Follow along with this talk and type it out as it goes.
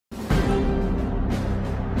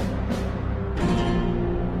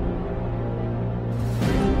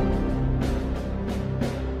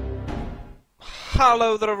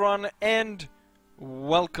Hello there everyone, and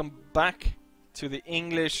welcome back to the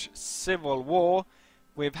English Civil War.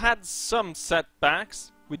 We've had some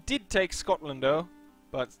setbacks. We did take Scotland though,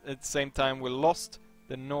 but at the same time we lost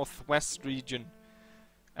the northwest region.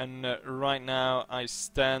 And right now I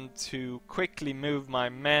stand to quickly move my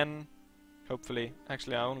men. Hopefully,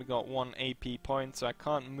 actually I only got 1 AP point, so I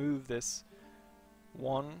can't move this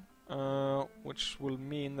one, which will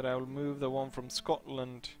mean that I will move the one from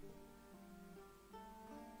Scotland.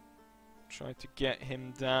 Try to get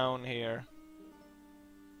him down here.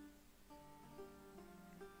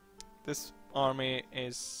 This army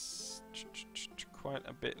is quite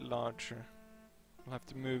a bit larger. I'll have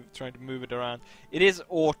to try to move it around. It is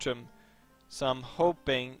autumn, so I'm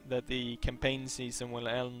hoping that the campaign season will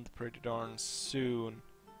end pretty darn soon.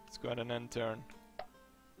 Let's go ahead and end turn.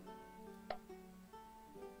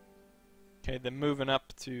 Okay, they're moving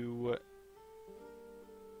up to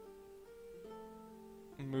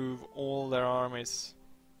move all their armies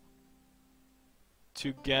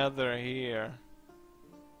together here.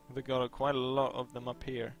 They got quite a lot of them up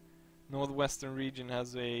here. Northwestern region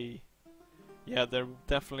has a... yeah, they're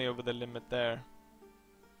definitely over the limit there.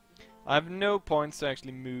 I have no points to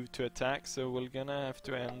actually move to attack, so we're gonna have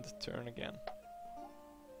to end turn again.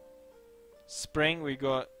 Spring, we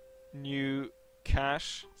got new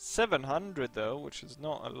cash. 700 though, which is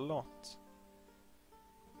not a lot.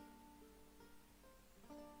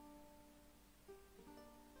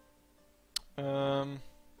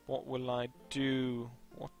 What will I do?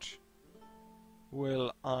 What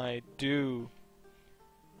will I do?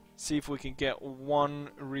 See if we can get one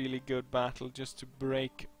really good battle just to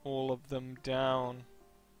break all of them down.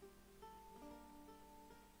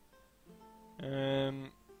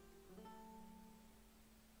 Gonna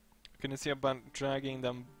see about dragging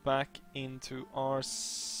them back into our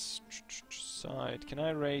side. Can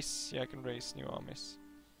I raise? Yeah, I can raise new armies.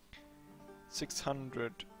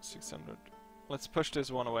 600. Let's push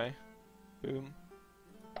this one away. Boom.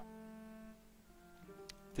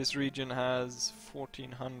 This region has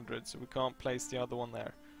 1400, so we can't place the other one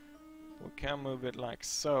there. We can move it like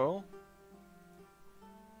so.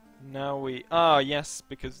 Now we... ah, yes,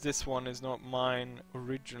 because this one is not mine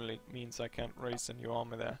originally. It means I can't raise a new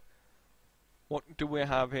army there. What do we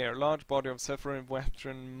have here? Large body of Sephiroth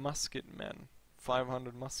veteran musket men.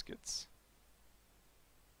 500 muskets.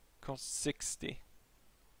 Cost 60.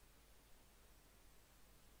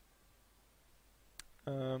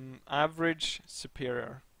 Average,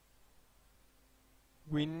 superior.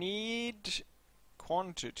 We need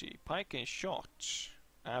quantity. Pike and shot.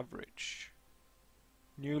 Average.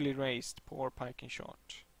 Newly raised. Poor pike and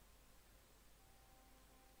shot.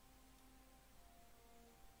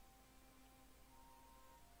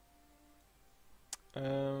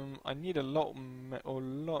 I need a lot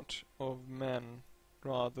of men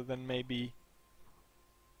rather than maybe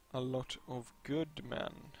a lot of good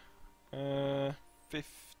men.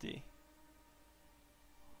 50.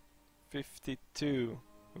 52.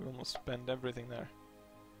 We almost spend everything there.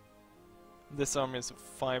 This army is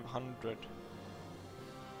 500.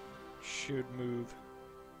 Should move.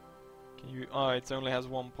 Can you... ah, it only has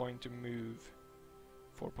 1 point to move.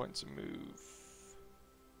 4 points to move.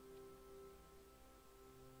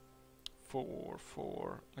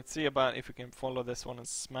 4. Let's see about if we can follow this one and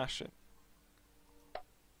smash it.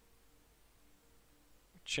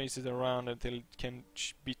 Chase it around until it can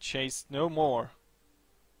be chased no more.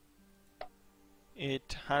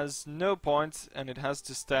 It has no points and it has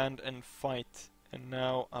to stand and fight. And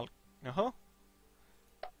now I'll...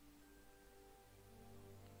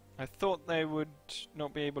 I thought they would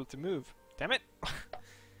not be able to move. Damn it!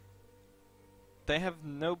 They have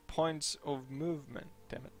no points of movement.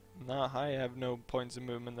 Damn it. Now I have no points of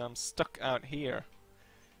movement. I'm stuck out here.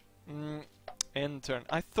 End turn.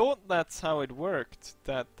 I thought that's how it worked,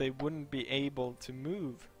 that they wouldn't be able to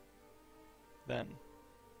move then.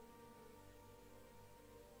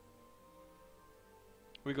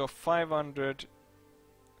 We got 500,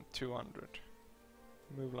 200.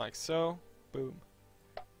 Move like so. Boom.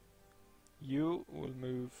 You will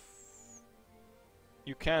move.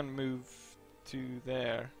 You can move to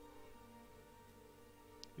there.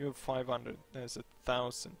 You have 500. There's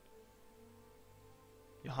 1,000.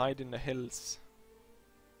 You hide in the hills.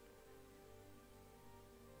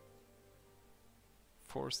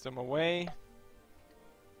 Force them away.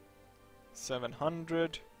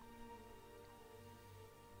 700.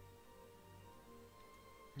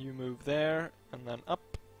 You move there and then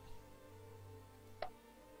up.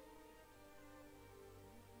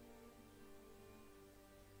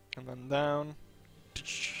 And then down.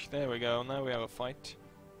 There we go. Now we have a fight.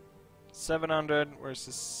 700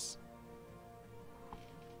 versus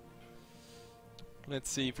Let's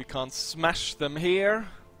see if we can't smash them here.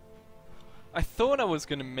 I thought I was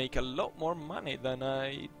gonna make a lot more money than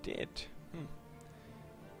I did.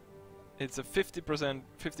 It's a 50%,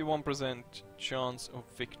 51% chance of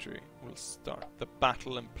victory. We'll start the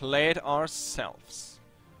battle and play it ourselves.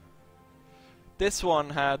 This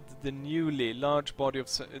one had the newly large body of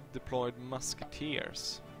deployed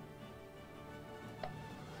musketeers.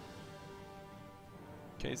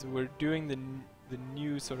 Okay, so we're doing the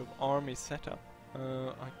new sort of army setup.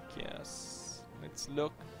 I guess let's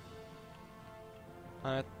look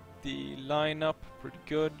at the lineup. Pretty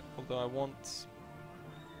good, although I want.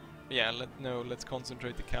 Yeah, let's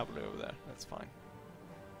concentrate the cavalry over there. That's fine.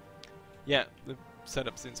 Yeah, the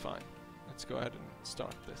setup seems fine. Let's go ahead and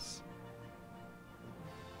start this.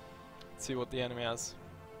 Let's see what the enemy has.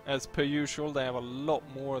 As per usual, they have a lot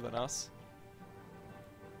more than us.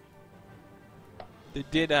 They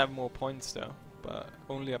did have more points though, but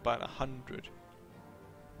only about 100.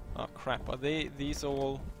 Oh crap, are these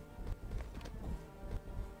all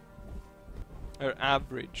are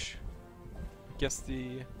average? I guess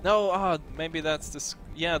maybe that's the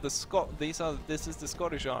this is the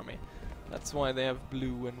Scottish army. That's why they have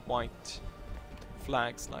blue and white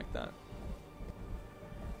flags like that.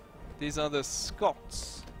 These are the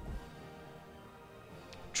Scots.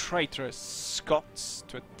 Traitorous Scots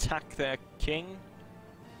to attack their king,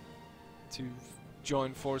 to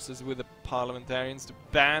join forces with the parliamentarians to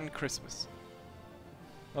ban Christmas.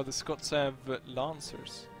 Oh, the Scots have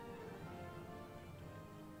lancers.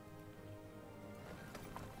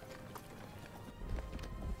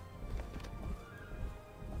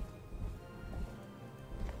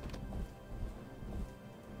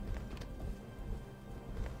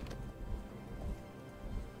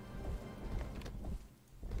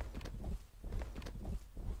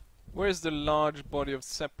 Where's the large body of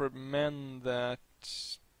separate men that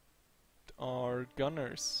are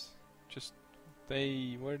gunners?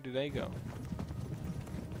 Where do they go?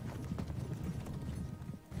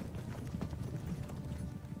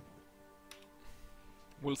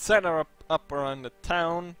 We'll set her up around the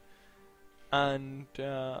town, and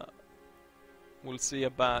we'll see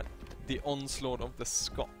about the onslaught of the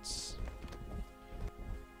Scots.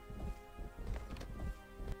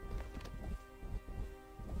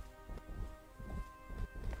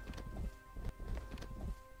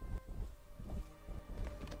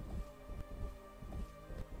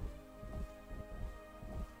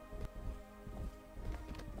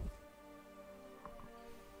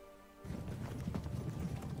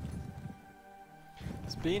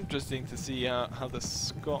 It'd be interesting to see how the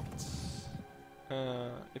Scots.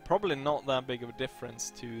 It's probably not that big of a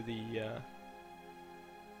difference to the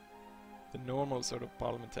normal sort of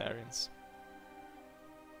parliamentarians.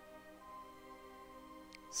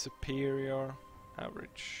 Superior,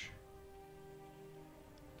 average.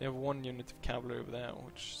 They have one unit of cavalry over there,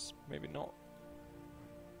 which is maybe not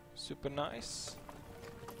super nice.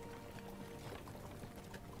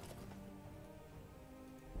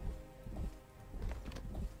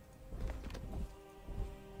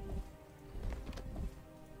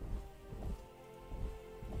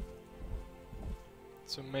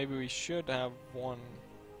 So maybe we should have one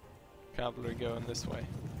cavalry going this way,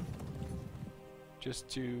 just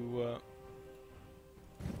to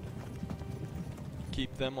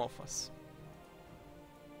keep them off us.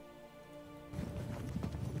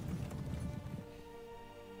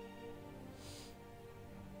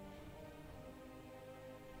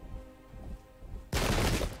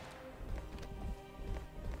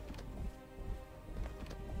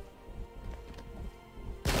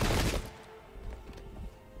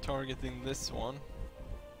 Targeting this one.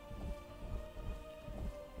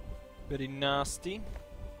 Very nasty.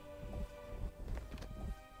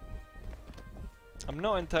 I'm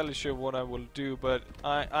not entirely sure what I will do, but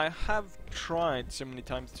I have tried so many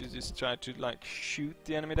times to just try to like shoot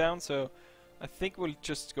the enemy down, so I think we'll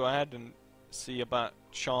just go ahead and see about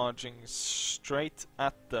charging straight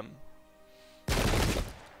at them.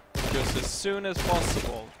 Just as soon as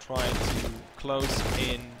possible, try to close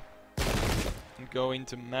in and go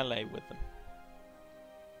into melee with them.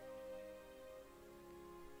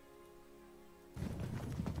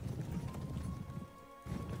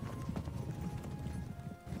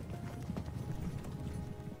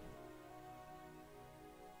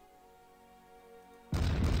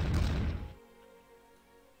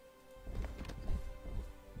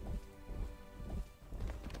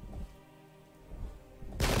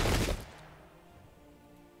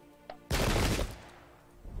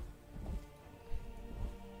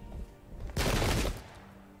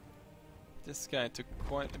 This guy took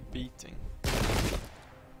quite a beating.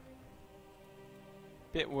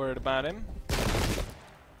 Bit worried about him.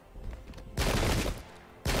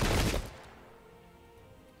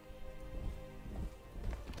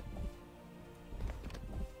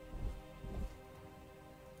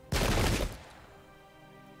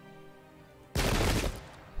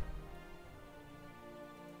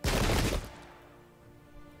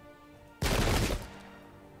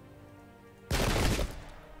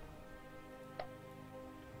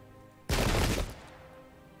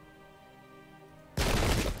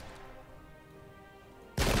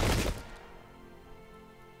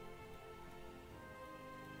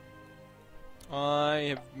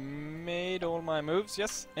 I have made all my moves.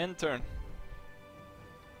 Yes, end turn.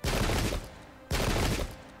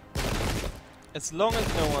 As long as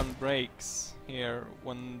no one breaks here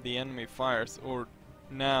when the enemy fires, or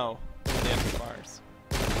now when the enemy fires,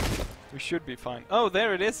 we should be fine. Oh,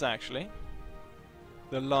 there it is actually.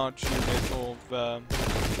 The large unit of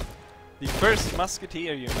the first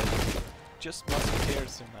musketeer unit. Just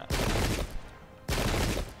musketeers in that.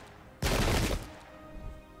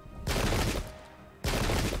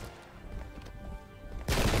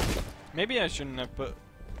 Maybe I shouldn't have put...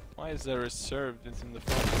 Why is there reserved? It's in the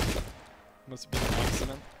front. Must have been an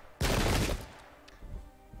accident.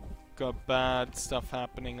 Got bad stuff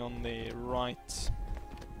happening on the right.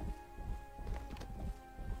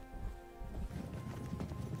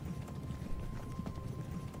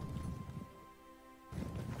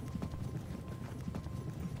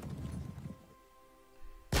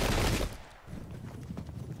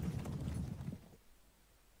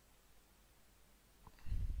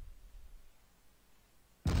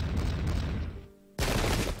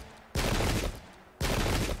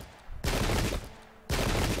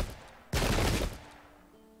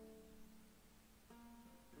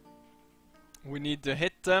 We need to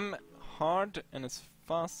hit them hard and as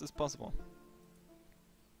fast as possible.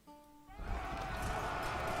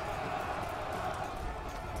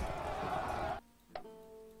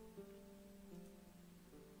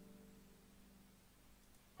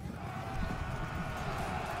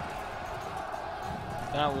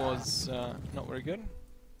 That was not very good.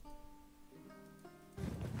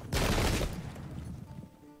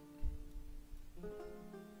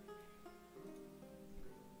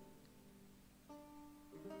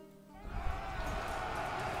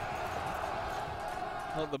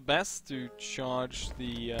 Not the best to charge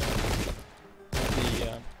the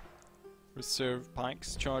reserve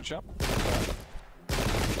pikes charge up. But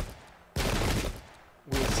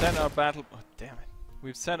we've set our battle. Oh damn it!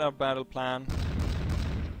 We've set our battle plan.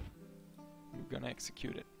 We're gonna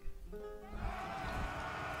execute it.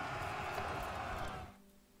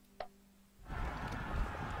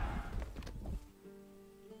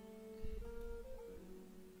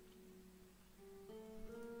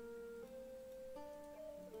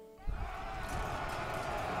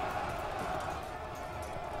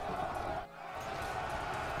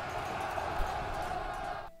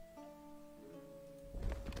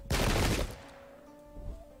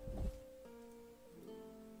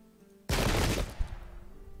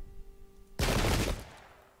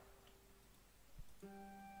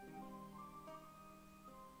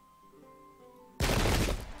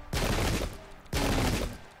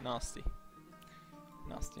 Nasty.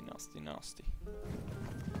 Nasty, nasty, nasty.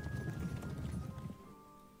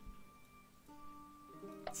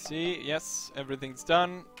 Let's see, yes, everything's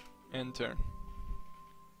done. End turn.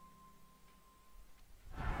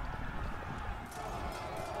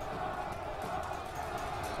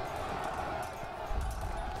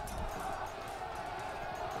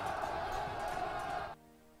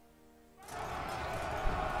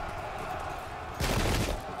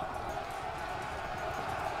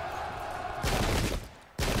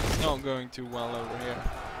 Not going too well over here.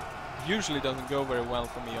 Usually doesn't go very well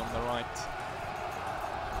for me on the right.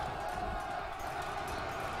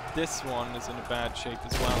 This one is in a bad shape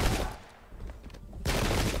as well.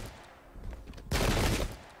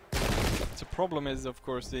 The problem is, of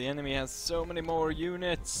course, the enemy has so many more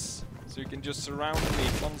units, so you can just surround me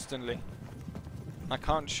constantly. I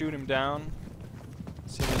can't shoot him down.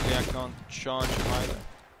 Seemingly I can't charge him either.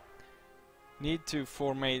 Need to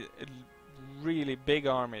formate really big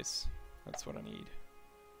armies. That's what I need.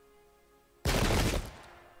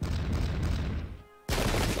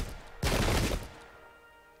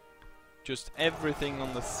 Just everything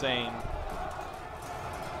on the same.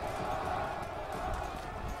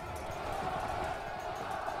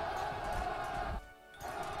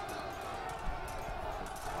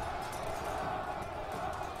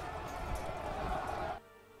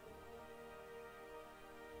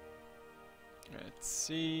 Let's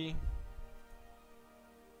see.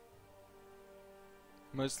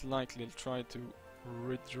 Most likely try to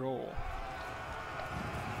withdraw.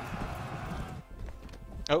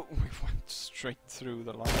 Oh, we went straight through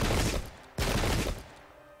the lines.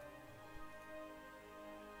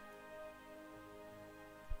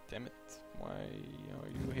 Damn it, why are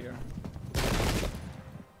you here?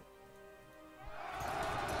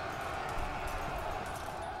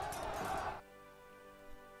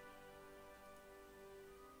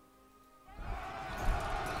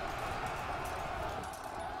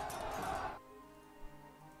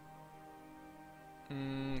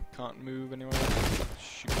 Can't move anywhere.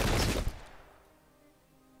 Shoot this one.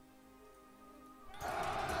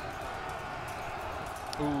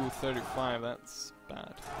 Ooh, 35, that's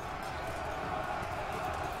bad.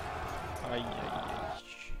 Ay, ay, ay.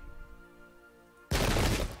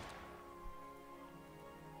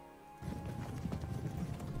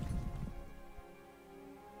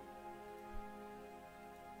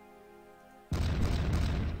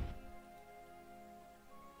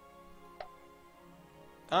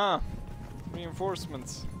 Ah!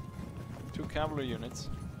 Reinforcements. 2 cavalry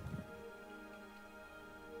units.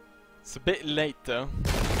 It's a bit late though.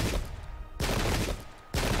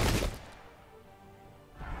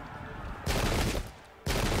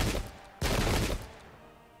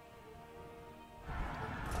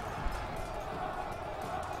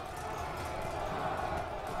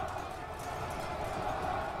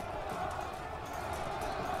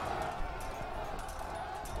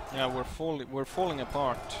 Yeah, we're falling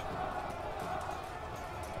apart.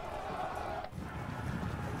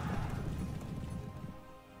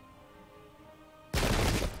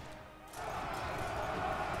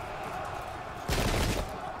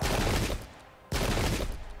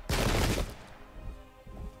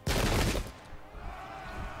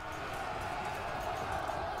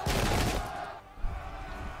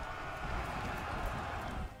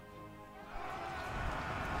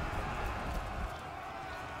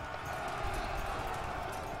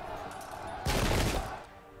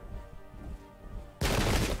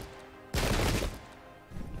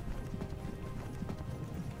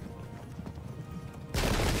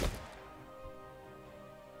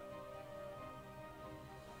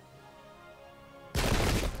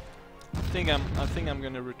 I think I'm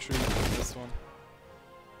gonna retreat from this one.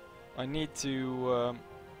 I need to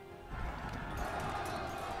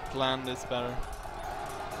plan this better.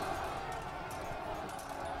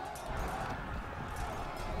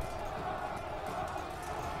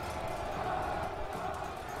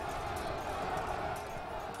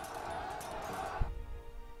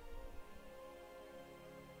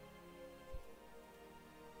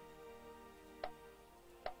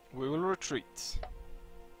 We will retreat.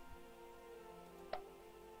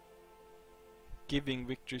 Giving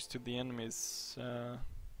victories to the enemies,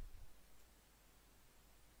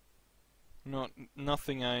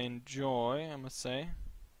 nothing I enjoy, I must say.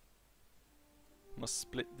 Must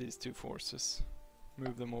split these two forces,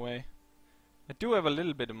 move them away. I do have a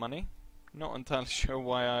little bit of money, not entirely sure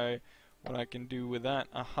what I can do with that.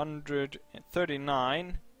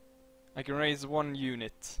 139. I can raise 1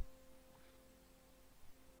 unit.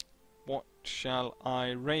 What shall I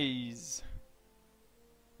raise?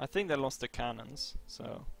 I think they lost the cannons,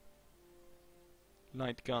 so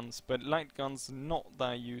light guns, but light guns not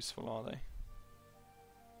that useful, are they?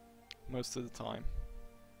 Most of the time.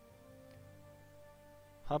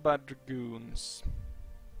 How about dragoons?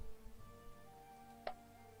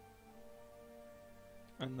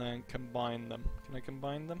 And then combine them. Can I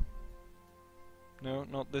combine them? No,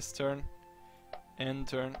 not this turn. End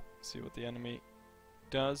turn. See what the enemy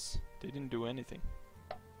does. They didn't do anything.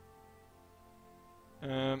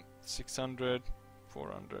 600,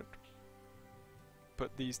 400.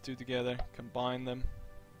 Put these two together, combine them.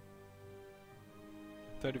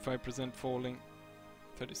 35% falling,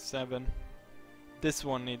 37. This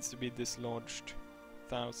one needs to be dislodged.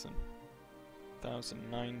 1000,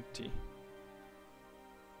 1090.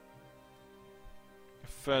 The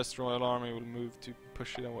first Royal Army will move to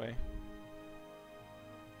push it away.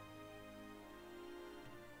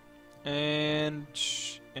 And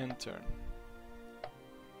end turn.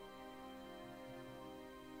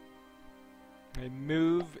 I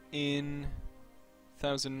move in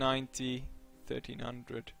 1090,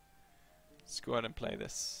 1300. Let's go ahead and play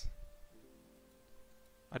this.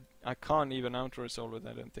 I can't even out-resolve it,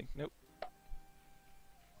 I don't think. Nope.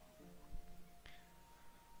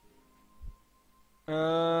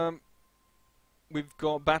 We've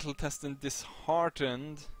got battle-tested and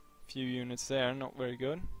disheartened. Few units there, not very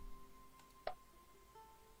good.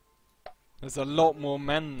 There's a lot more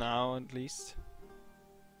men now, at least.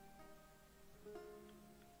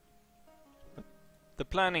 The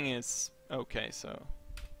planning is okay, so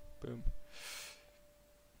boom.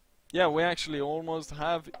 Yeah, we actually almost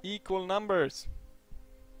have equal numbers.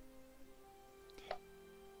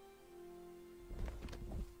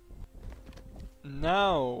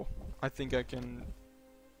 Now I think I can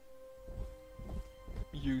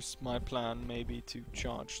use my plan maybe to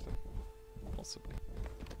charge them, possibly.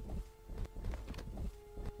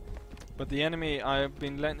 But the enemy, I've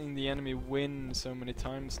been letting the enemy win so many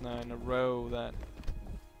times now in a row that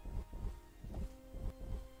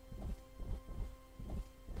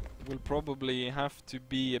we'll probably have to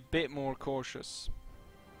be a bit more cautious.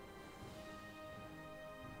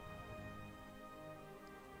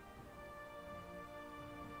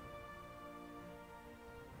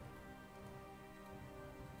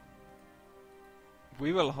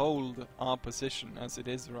 we will hold our position as it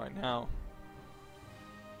is right now.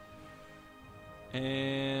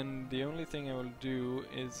 And the only thing I will do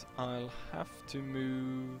is I'll have to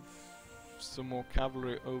move some more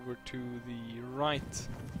cavalry over to the right.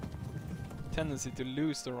 Tendency to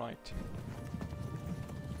lose the right.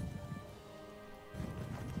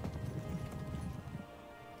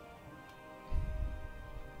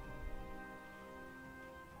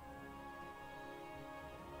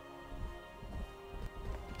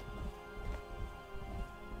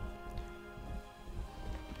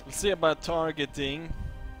 We'll see about targeting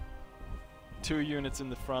 2 units in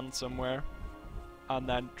the front somewhere and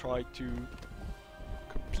then try to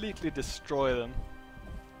completely destroy them.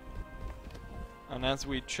 And as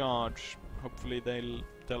we charge, hopefully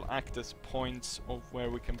they'll act as points of where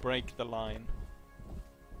we can break the line.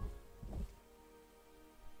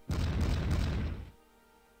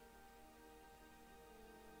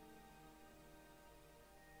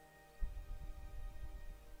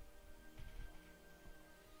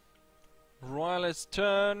 Royalist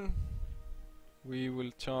turn. We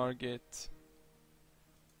will target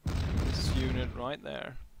this unit right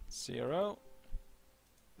there. 0.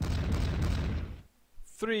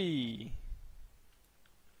 3.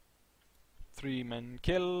 3 men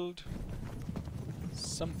killed.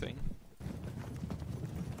 Something.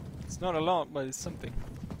 It's not a lot, but it's something.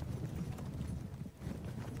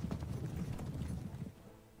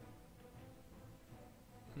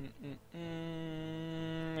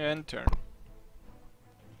 End turn.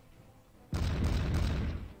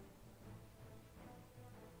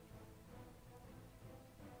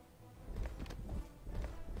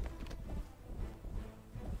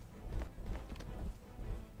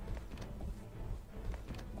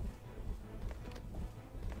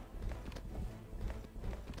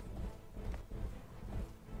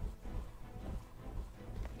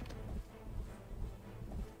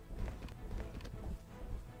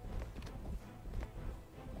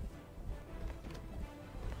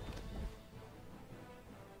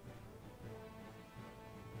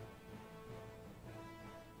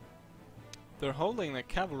 They're holding the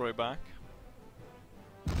cavalry back.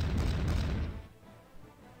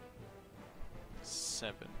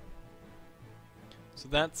 7. So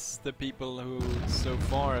that's the people who so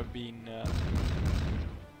far have been...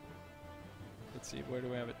 let's see, where do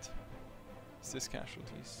we have it? Is this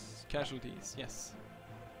casualties? Casualties, yes.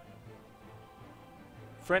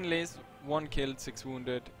 Friendlies, 1 killed, 6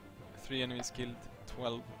 wounded, 3 enemies killed,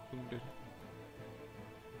 12 wounded.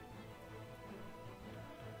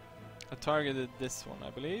 I targeted this one, I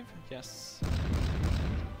believe. Yes.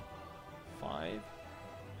 5.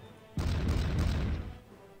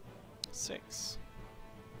 6.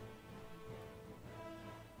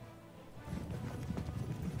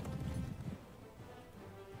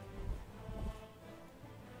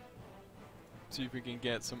 See if we can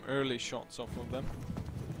get some early shots off of them.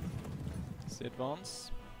 Let's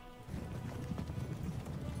advance.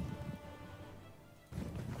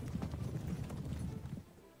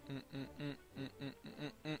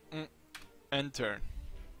 End turn.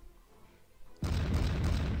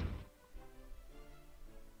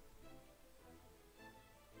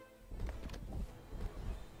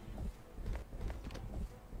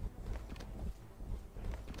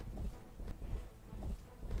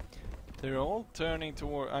 They're all turning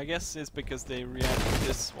toward... I guess it's because they react to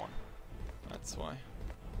this one. That's why.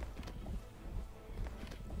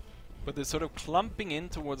 But they're sort of clumping in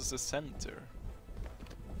towards the center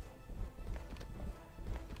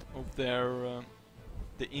of their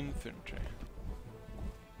the infantry.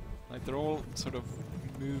 Like they're all sort of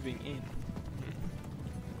moving in.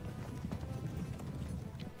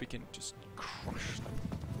 We can just crush them.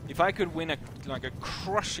 If I could win a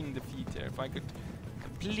crushing defeat here, if I could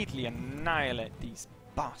completely annihilate these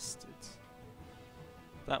bastards,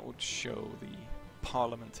 that would show the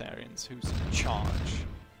parliamentarians who's in charge.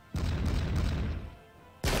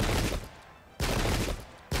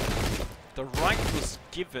 The right was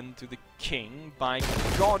given to the king by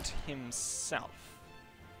God himself.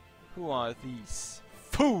 Who are these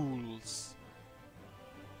fools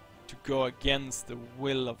to go against the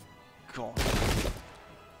will of God?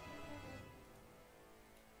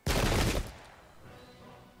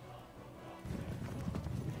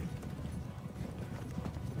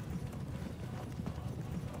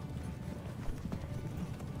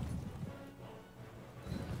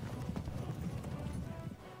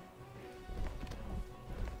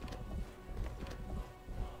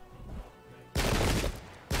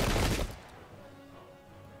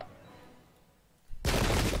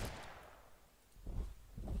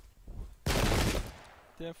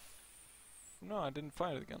 No, I didn't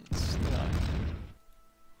fire the guns, did I?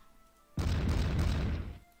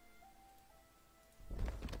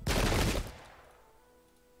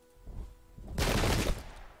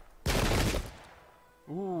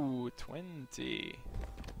 20.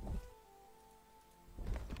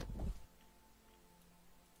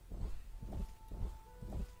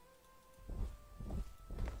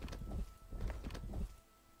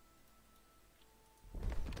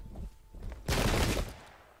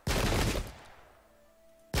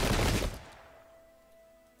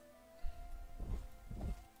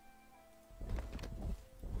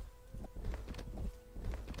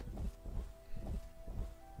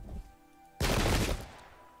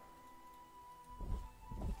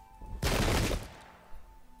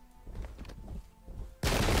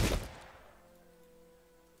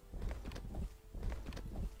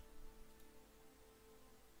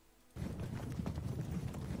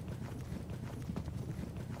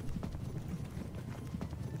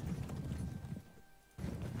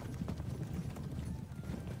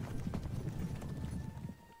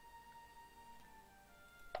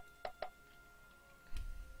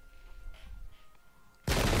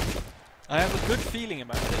 I have a good feeling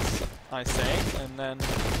about this, I say, and then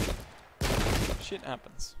shit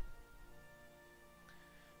happens.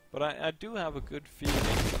 But I do have a good feeling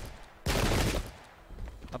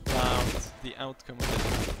about the outcome of this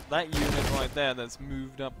battle. That unit right there that's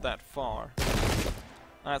moved up that far,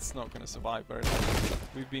 that's not going to survive very long.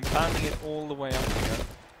 We've been pounding it all the way up here.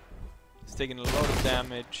 It's taking a lot of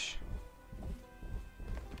damage.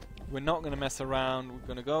 We're not going to mess around. We're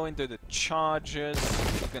going to go into the charges.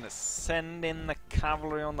 We're going to send in the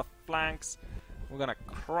cavalry on the flanks. We're going to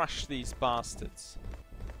crush these bastards.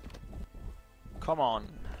 Come on.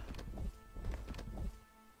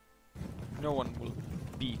 No one will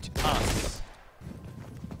beat us.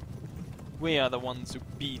 We are the ones who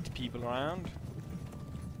beat people around.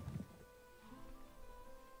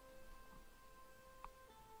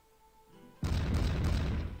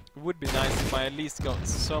 It would be nice if I at least got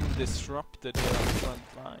some disrupted here on the front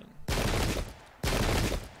line.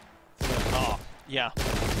 So, yeah.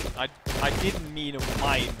 I didn't mean of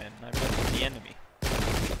my men, I meant the enemy.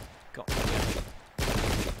 God damn it.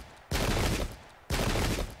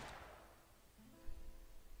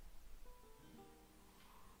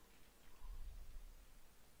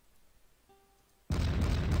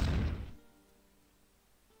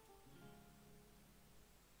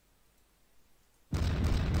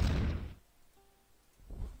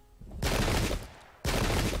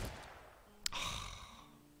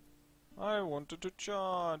 I wanted to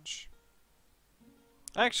charge.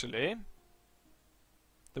 Actually,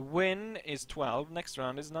 the win is 12, next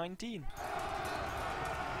round is 19.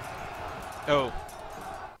 Oh.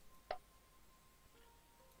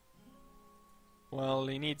 Well,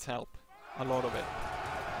 he needs help. A lot of it.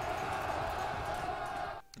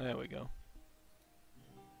 There we go.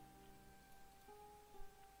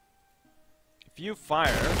 If you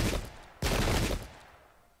fire,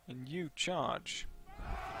 and you charge,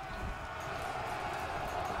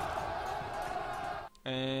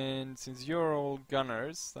 and since you're all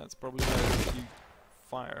gunners, that's probably better if you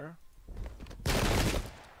fire.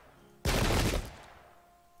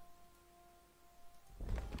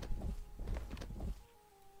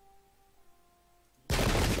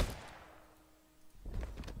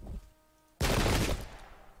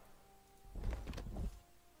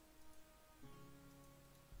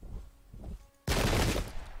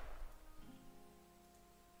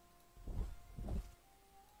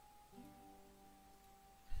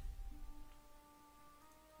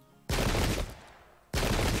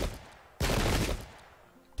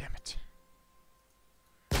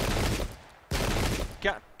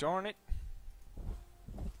 God darn it.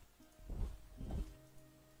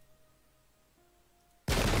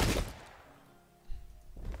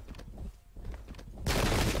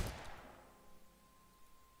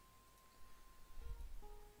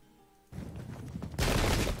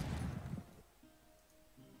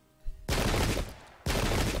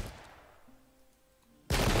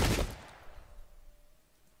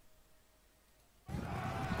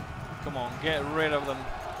 Come on, get rid of them.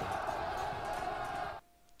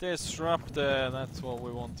 Disrupt, that's what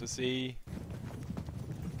we want to see.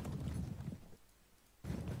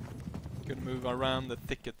 Gonna move around the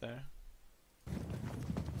thicket there.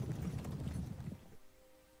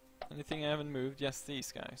 Anything I haven't moved? Yes,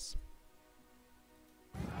 these guys.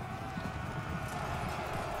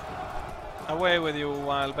 Away with you,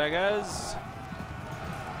 wild beggars!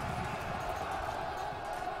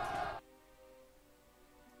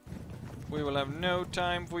 We will have no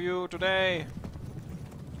time for you today.